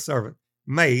form of a servant,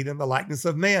 made in the likeness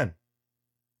of men.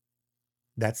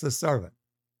 That's the servant.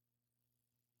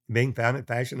 Being found in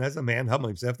fashion as a man, humbled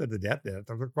himself to the death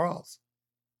of the cross.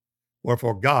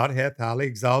 Wherefore God hath highly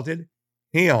exalted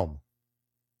him.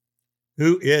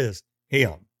 Who is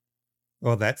him?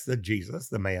 Well, that's the Jesus,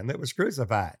 the man that was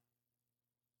crucified.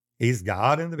 He's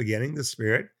God in the beginning, the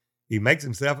Spirit. He makes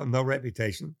himself of no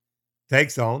reputation,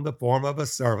 takes on the form of a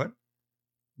servant,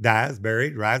 dies,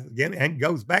 buried, rises again, and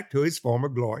goes back to his former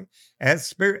glory as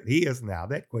Spirit. He is now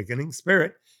that quickening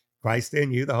Spirit. Christ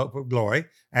in you, the hope of glory.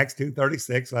 Acts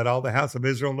 2:36, let all the house of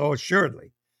Israel know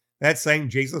assuredly that same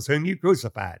Jesus whom you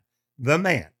crucified, the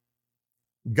man,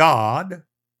 God,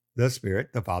 the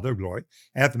Spirit, the Father of glory,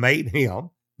 hath made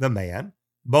him, the man,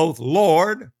 both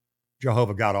Lord,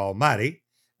 Jehovah God Almighty,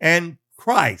 and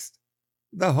Christ,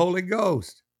 the Holy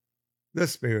Ghost, the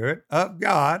Spirit of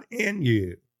God in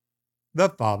you, the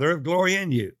Father of glory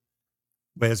in you.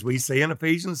 As we see in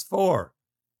Ephesians 4,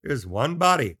 there's one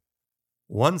body,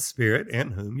 one Spirit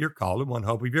in whom you're called, one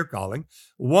hope of your calling,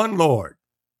 one Lord.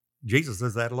 Jesus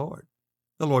is that Lord,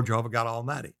 the Lord Jehovah God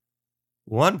Almighty.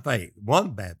 One faith,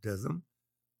 one baptism,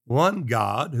 one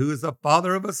God who is the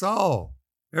Father of us all.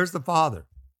 There's the Father.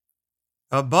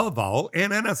 Above all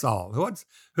and in us all.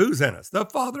 Who's in us? The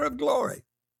Father of glory.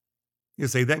 You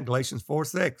see that in Galatians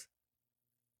 4:6.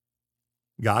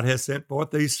 God has sent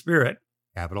forth the Spirit,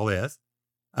 capital S,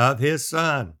 of his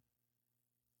Son,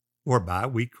 whereby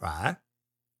we cry,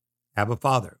 Abba,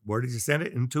 Father. Where did he send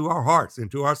it? Into our hearts,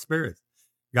 into our spirits.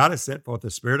 God has sent forth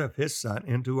the Spirit of his Son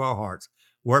into our hearts,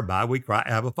 whereby we cry,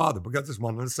 Abba, Father, because it's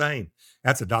one and the same.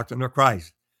 That's the doctrine of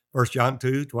Christ. 1 John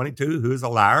 2:22, who is a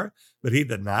liar, but he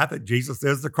denieth that Jesus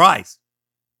is the Christ.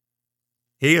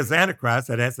 He is Antichrist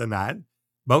that has denied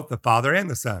both the Father and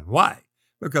the Son. Why?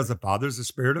 Because the Father is the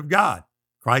Spirit of God.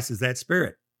 Christ is that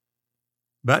Spirit.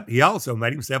 But he also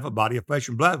made himself a body of flesh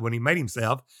and blood when he made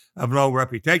himself of no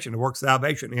reputation to work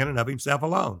salvation in and of himself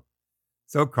alone.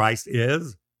 So Christ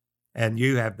is, and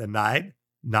you have denied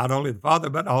not only the Father,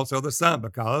 but also the Son,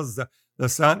 because the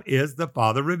Son is the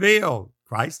Father revealed.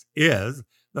 Christ is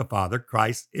the Father.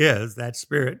 Christ is that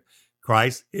Spirit.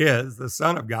 Christ is the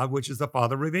Son of God, which is the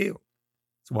Father revealed.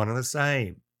 It's one and the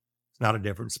same. It's not a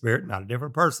different spirit, not a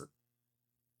different person.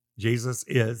 Jesus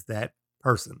is that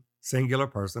person, singular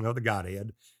person of the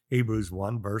Godhead. Hebrews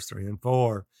 1, verse 3 and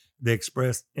 4, the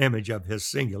express image of his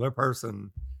singular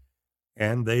person.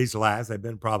 And these lies have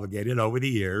been propagated over the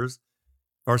years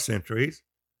or centuries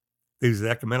through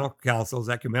ecumenical councils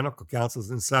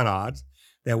and synods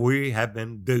that we have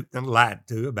been duped and lied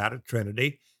to about a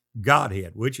Trinity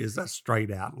Godhead, which is a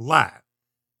straight out lie.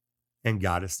 And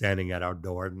God is standing at our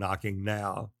door knocking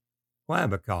now. Why?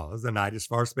 Because the night is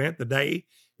far spent, the day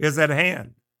is at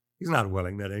hand. He's not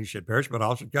willing that any should perish, but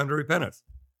all should come to repentance.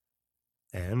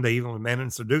 And the evil men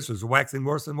and seducers are waxing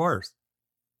worse and worse.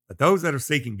 But those that are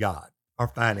seeking God are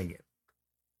finding him.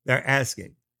 They're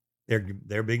asking.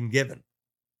 They're being given.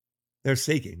 They're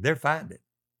seeking. They're finding.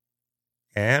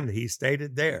 And he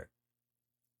stated there,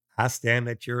 I stand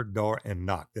at your door and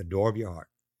knock, the door of your heart.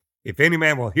 If any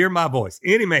man will hear my voice,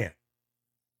 any man,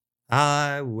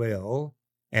 I will,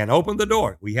 and open the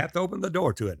door. We have to open the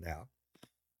door to it now.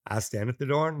 I stand at the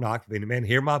door and knock. If any man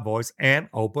hear my voice and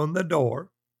open the door,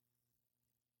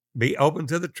 be open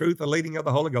to the truth, the leading of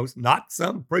the Holy Ghost, not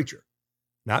some preacher,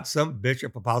 not some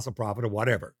bishop, apostle, prophet, or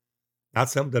whatever, not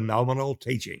some denominational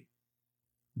teaching,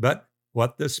 but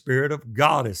what the Spirit of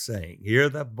God is saying. Hear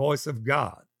the voice of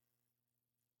God.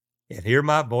 And hear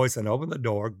my voice and open the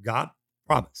door. God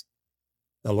promised.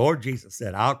 The Lord Jesus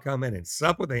said, I'll come in and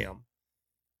sup with him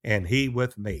and he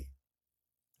with me.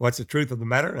 What's the truth of the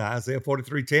matter? In Isaiah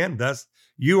 43:10, thus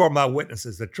you are my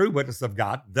witnesses, the true witness of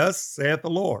God. Thus saith the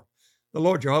Lord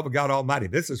Jehovah God Almighty.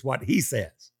 This is what he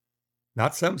says.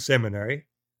 Not some seminary,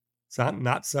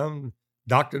 not some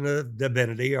doctrine of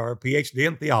divinity or a PhD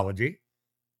in theology.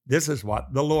 This is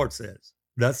what the Lord says.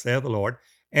 Thus saith the Lord,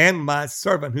 and my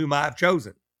servant whom I have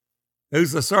chosen.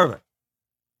 Who's the servant?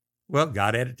 Well,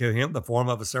 God added to him the form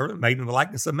of a servant, made in the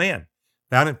likeness of man,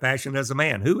 found in fashion as a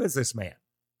man. Who is this man?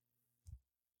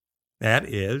 That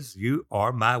is, you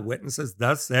are my witnesses,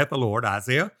 thus saith the Lord,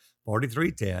 Isaiah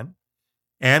 43:10,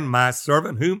 and my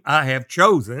servant whom I have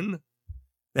chosen,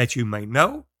 that you may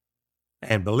know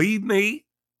and believe me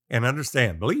and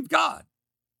understand. Believe God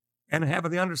and have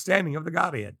the understanding of the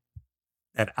Godhead,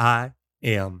 that I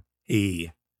am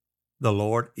he. The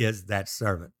Lord is that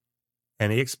servant.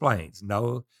 And he explains,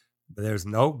 no, there's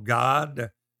no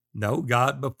God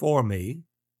before me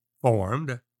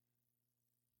formed,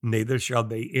 neither shall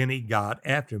be any God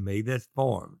after me that's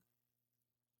formed.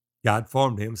 God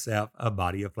formed himself a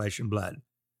body of flesh and blood.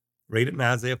 Read it in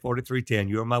Isaiah 43:10.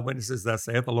 You are my witnesses, thus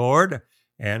saith the Lord,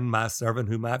 and my servant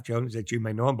whom I have chosen, that you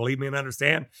may know and believe me and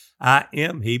understand. I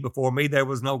am he. Before me there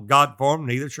was no God formed,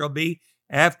 neither shall be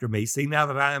after me. See now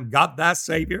that I am God thy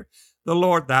Savior, the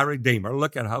Lord thy Redeemer.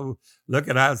 Look at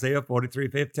Isaiah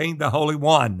 43:15, the Holy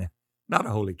One, Not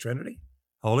a Holy Trinity,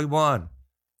 Holy One.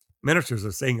 Ministers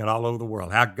are seeing it all over the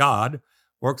world, how God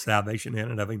works salvation in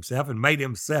and of himself and made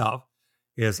himself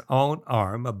his own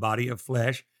arm, a body of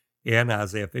flesh in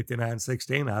Isaiah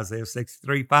 59:16, Isaiah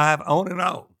 63:5, on and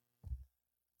on.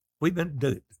 We've been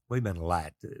duped. We've been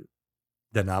lied to.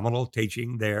 The nominal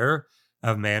teaching there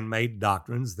of man-made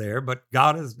doctrines there, but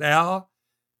God is now,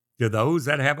 to those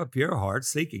that have a pure heart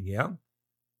seeking him,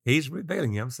 he's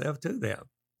revealing himself to them.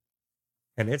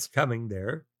 And it's coming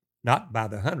there, not by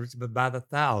the hundreds, but by the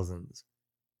thousands.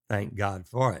 Thank God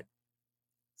for it.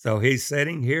 So he's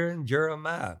sitting here in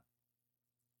Jeremiah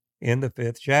in the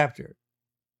 5th chapter.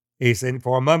 He's saying,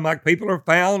 for among my people are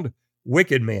found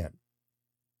wicked men,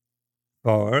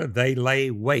 for they lay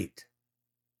wait,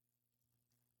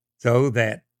 so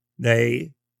that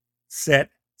they set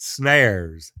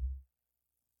snares.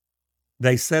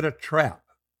 They set a trap.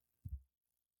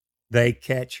 They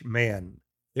catch men.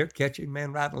 They're catching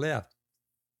men right and left.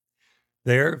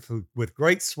 They're, with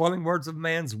great swelling words of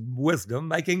man's wisdom,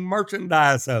 making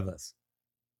merchandise of us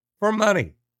for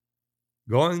money,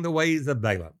 going the ways of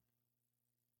Balaam.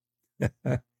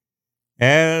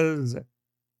 As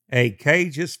a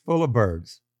cage is full of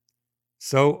birds,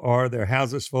 so are their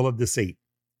houses full of deceit.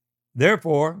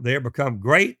 Therefore, they are become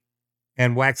great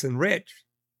and waxen rich.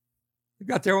 They've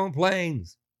got their own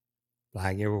planes,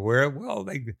 flying everywhere. Well,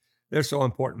 they're so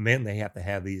important men, they have to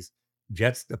have these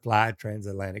jets to fly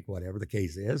transatlantic, whatever the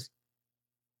case is.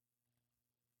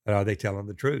 But are they telling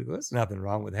the truth? Well, there's nothing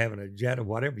wrong with having a jet or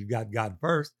whatever. You've got God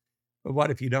first. But what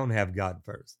if you don't have God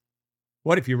first?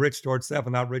 What if you're rich toward self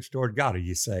and not rich toward God? Are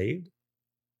you saved?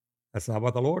 That's not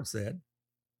what the Lord said.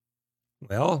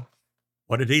 Well,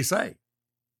 what did he say?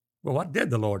 Well, what did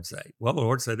the Lord say? Well, the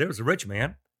Lord said, there was a rich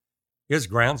man. His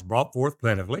grounds brought forth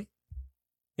plentifully.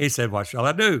 He said, what shall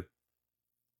I do?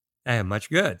 I have much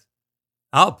goods.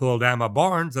 I'll pull down my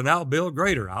barns and I'll build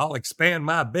greater. I'll expand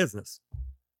my business.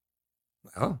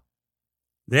 Well,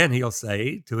 then he'll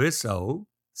say to his soul,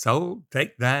 soul,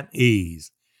 take thine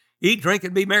ease. Eat, drink,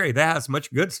 and be merry. Thou hast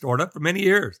much good stored up for many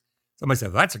years. Somebody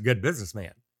said, well, that's a good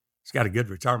businessman. He's got a good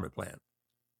retirement plan.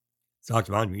 Talks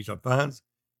about mutual funds.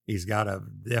 He's got a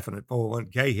definite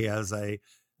 401k. He has a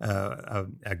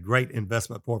great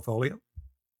investment portfolio.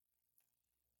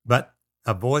 But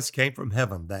a voice came from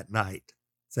heaven that night,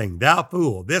 saying, thou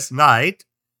fool, this night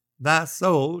thy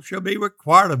soul shall be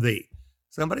required of thee.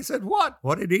 Somebody said, what?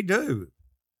 What did he do?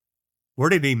 Where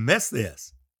did he miss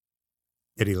this?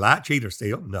 Did he lie, cheat, or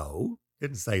steal? No,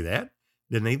 didn't say that.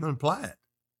 Didn't even imply it.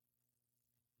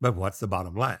 But what's the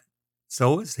bottom line?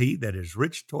 So is he that is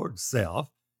rich toward self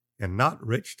and not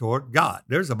rich toward God.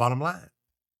 There's the bottom line.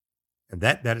 And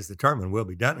that is determined will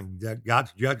be done. And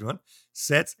God's judgment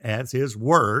sets as his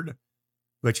word,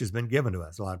 which has been given to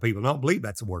us. A lot of people don't believe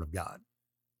that's the word of God.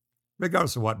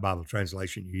 Regardless of what Bible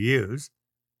translation you use,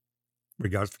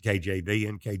 regardless of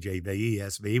KJV, NKJV,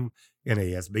 ESV,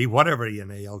 NASB, whatever,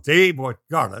 NALT,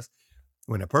 regardless,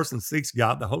 when a person seeks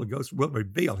God, the Holy Ghost will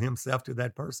reveal himself to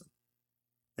that person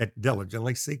that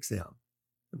diligently seeks him.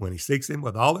 When he seeks him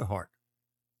with all their heart,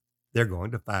 they're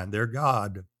going to find their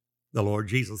God, the Lord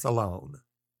Jesus alone,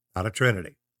 not a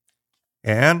Trinity.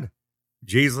 And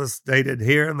Jesus stated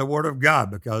here in the Word of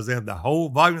God, because in the whole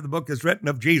volume of the book is written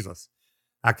of Jesus.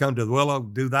 I come to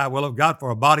do thy will of God,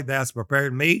 for a body thou hast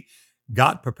prepared me.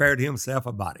 God prepared himself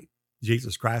a body.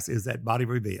 Jesus Christ is that body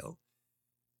revealed.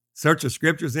 Search the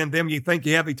scriptures, in them you think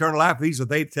you have eternal life. These are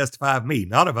they that testify of me,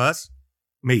 not of us.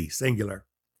 Me, singular.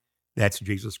 That's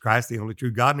Jesus Christ, the only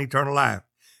true God and eternal life.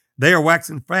 They are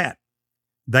waxing fat.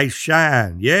 They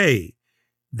shine, yea,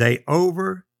 they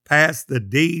overpass the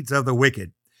deeds of the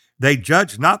wicked. They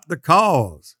judge not the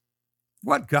cause.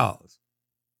 What cause?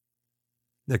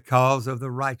 The cause of the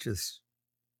righteous.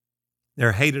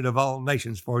 They're hated of all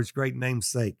nations for his great name's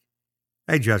sake.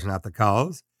 They judge not the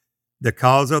cause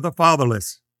of the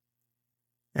fatherless.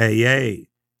 Yea,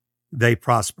 they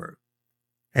prosper.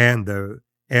 And the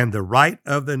right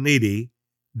of the needy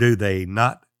do they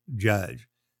not judge.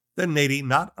 The needy,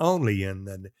 not only in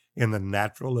the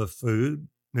natural of food,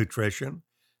 nutrition,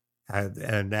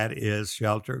 and that is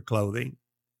shelter, clothing,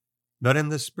 but in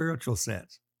the spiritual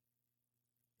sense.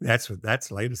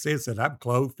 That's Laodicea said, I'm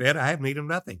clothed, fed, I have need of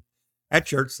nothing. That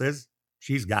church says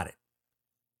she's got it.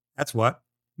 That's what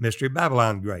Mystery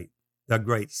Babylon the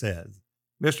Great says.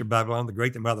 Mystery Babylon the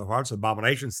Great, the mother of harlots,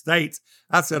 abomination, states,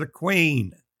 I said a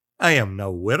queen. I am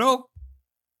no widow,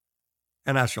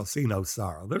 and I shall see no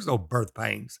sorrow. There's no birth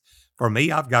pains for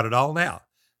me. I've got it all now.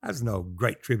 There's no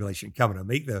great tribulation coming to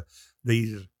me.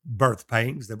 These birth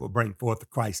pains that will bring forth the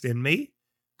Christ in me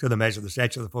to the measure of the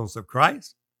stature of the fullness of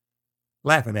Christ.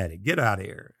 Laughing at it. Get out of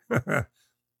here.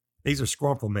 These are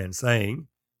scornful men saying,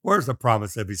 where's the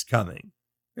promise of his coming?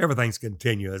 Everything's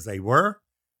continue as they were.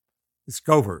 The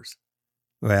scoffers.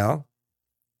 Well,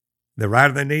 the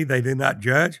writer they need, they do not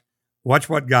judge. Watch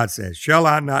what God says. Shall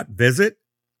I not visit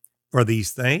for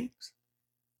these things?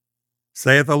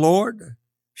 Saith the Lord.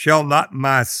 Shall not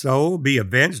my soul be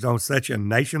avenged on such a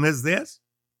nation as this?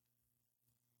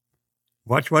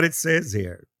 Watch what it says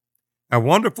here. A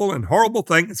wonderful and horrible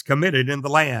thing is committed in the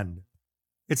land.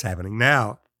 It's happening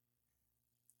now.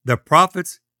 The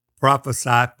prophets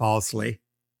prophesy falsely,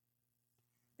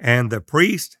 and the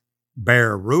priests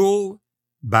bear rule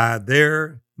by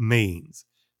their means.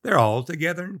 They're all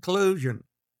together in collusion.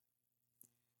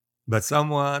 But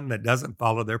someone that doesn't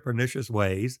follow their pernicious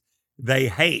ways, they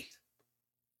hate.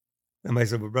 Somebody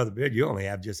said, well, Brother Beard, you only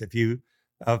have just a few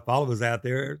followers out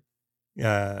there.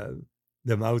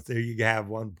 The most there you have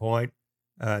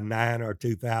 1.9 or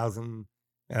 2,000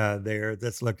 there.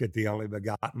 Let's look at the only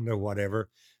begotten or whatever.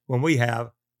 When we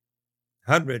have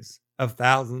hundreds of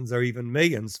thousands or even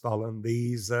millions following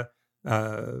these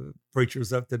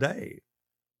preachers of today.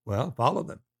 Well, follow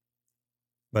them.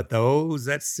 But those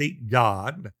that seek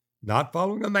God, not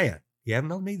following a man, you have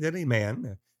no need that any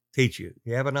man teach you.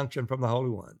 You have an unction from the Holy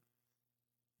One.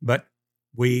 But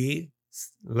we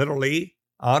literally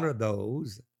honor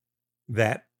those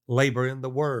that labor in the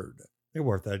word. They're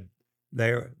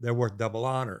worth double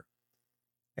honor.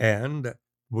 And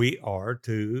we are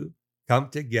to come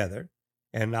together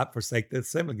and not forsake the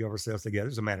assembling of ourselves together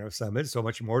as a manner of some is, so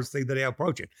much more to see the day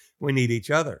approaching. We need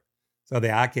each other. So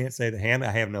the eye can't say to the hand,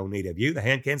 I have no need of you. The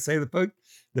hand can't say to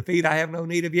the feet, I have no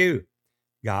need of you.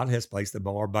 God has placed the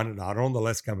more abundant honor on the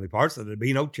less comely parts, so there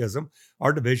be no schism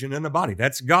or division in the body.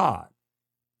 That's God.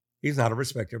 He's not a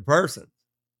respecter of persons.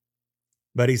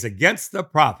 But he's against the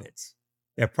prophets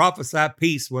that prophesy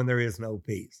peace when there is no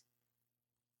peace.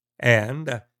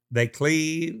 And they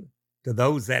cleave to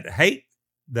those that hate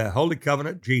the Holy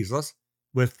Covenant, Jesus,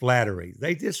 with flattery.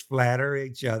 They just flatter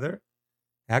each other.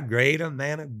 How great a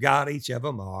man of God each of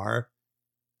them are,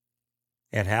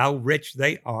 and how rich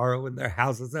they are in their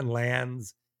houses and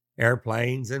lands,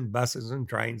 airplanes and buses and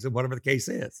trains and whatever the case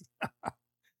is.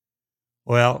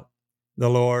 Well, the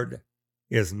Lord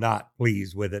is not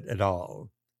pleased with it at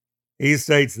all. He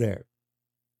states there,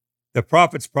 the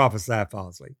prophets prophesy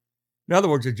falsely. In other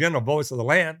words, the general voice of the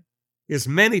land is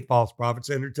many false prophets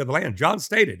entered to the land. John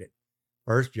stated it.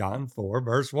 1 John 4,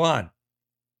 verse 1.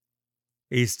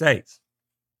 He states,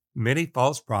 many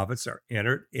false prophets are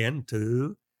entered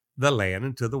into the land,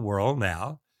 into the world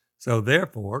now. So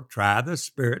therefore, try the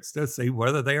spirits to see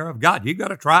whether they are of God. You got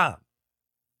to try them.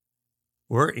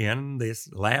 We're in this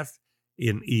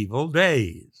in evil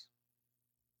days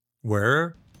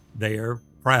where they are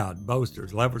proud,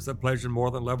 boasters, lovers of pleasure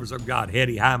more than lovers of God,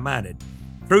 heady, high-minded,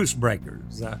 truce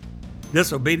breakers,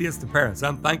 disobedience to parents,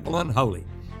 unthankful, unholy,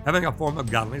 having a form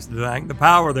of godliness, denying the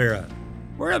power thereof.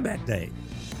 We're in that day.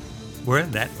 We're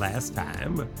in that last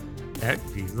time that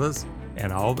Jesus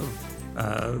and all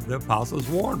the apostles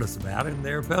warned us about in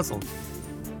their epistles.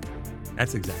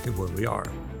 That's exactly where we are.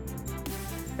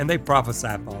 And they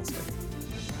prophesy falsely.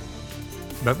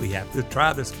 But we have to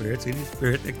try the spirits, any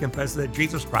spirit that confesses that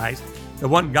Jesus Christ, the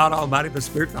one God Almighty, the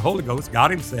Spirit, the Holy Ghost,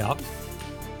 God Himself,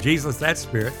 Jesus, that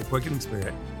Spirit, the quickening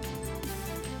Spirit,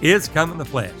 is come in the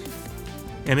flesh.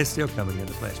 And is still coming in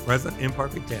the flesh, present,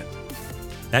 imperfect tense.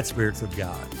 That Spirit's of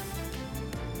God.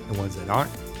 The ones that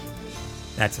aren't,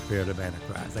 that's the spirit of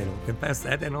Antichrist. They don't confess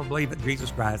that. They don't believe that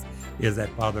Jesus Christ is that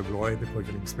Father of glory, the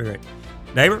quickening Spirit.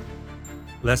 Neighbor,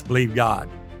 let's believe God.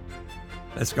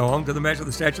 Let's go on to the measure of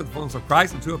the stature of the fullness of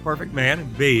Christ and to a perfect man,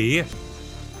 and be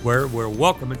where we're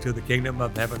welcome into the kingdom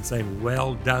of heaven, saying,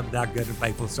 well done, thou good and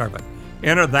faithful servant.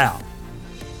 Enter thou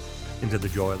into the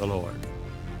joy of the Lord.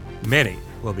 Many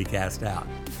will be cast out.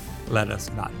 Let us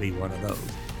not be one of those.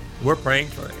 We're praying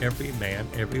for every man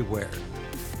everywhere,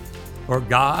 for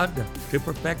God to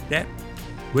perfect that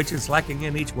which is lacking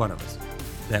in each one of us,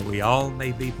 that we all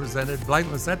may be presented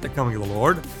blameless at the coming of the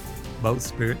Lord, both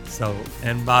spirit, soul,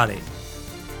 and body.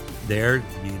 There,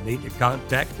 you need to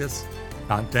contact us.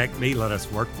 Contact me. Let us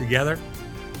work together.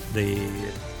 The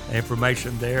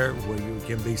information there where you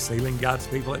can be sealing God's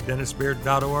people at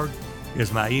DennisBeard.org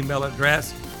is my email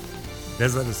address.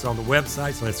 Visit us on the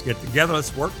websites. Let's get together.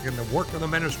 Let's work in the work of the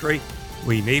ministry.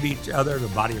 We need each other. The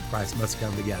body of Christ must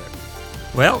come together.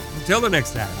 Well, until the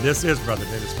next time, this is Brother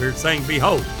Dennis Beard saying,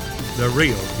 behold, the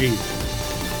real Jesus.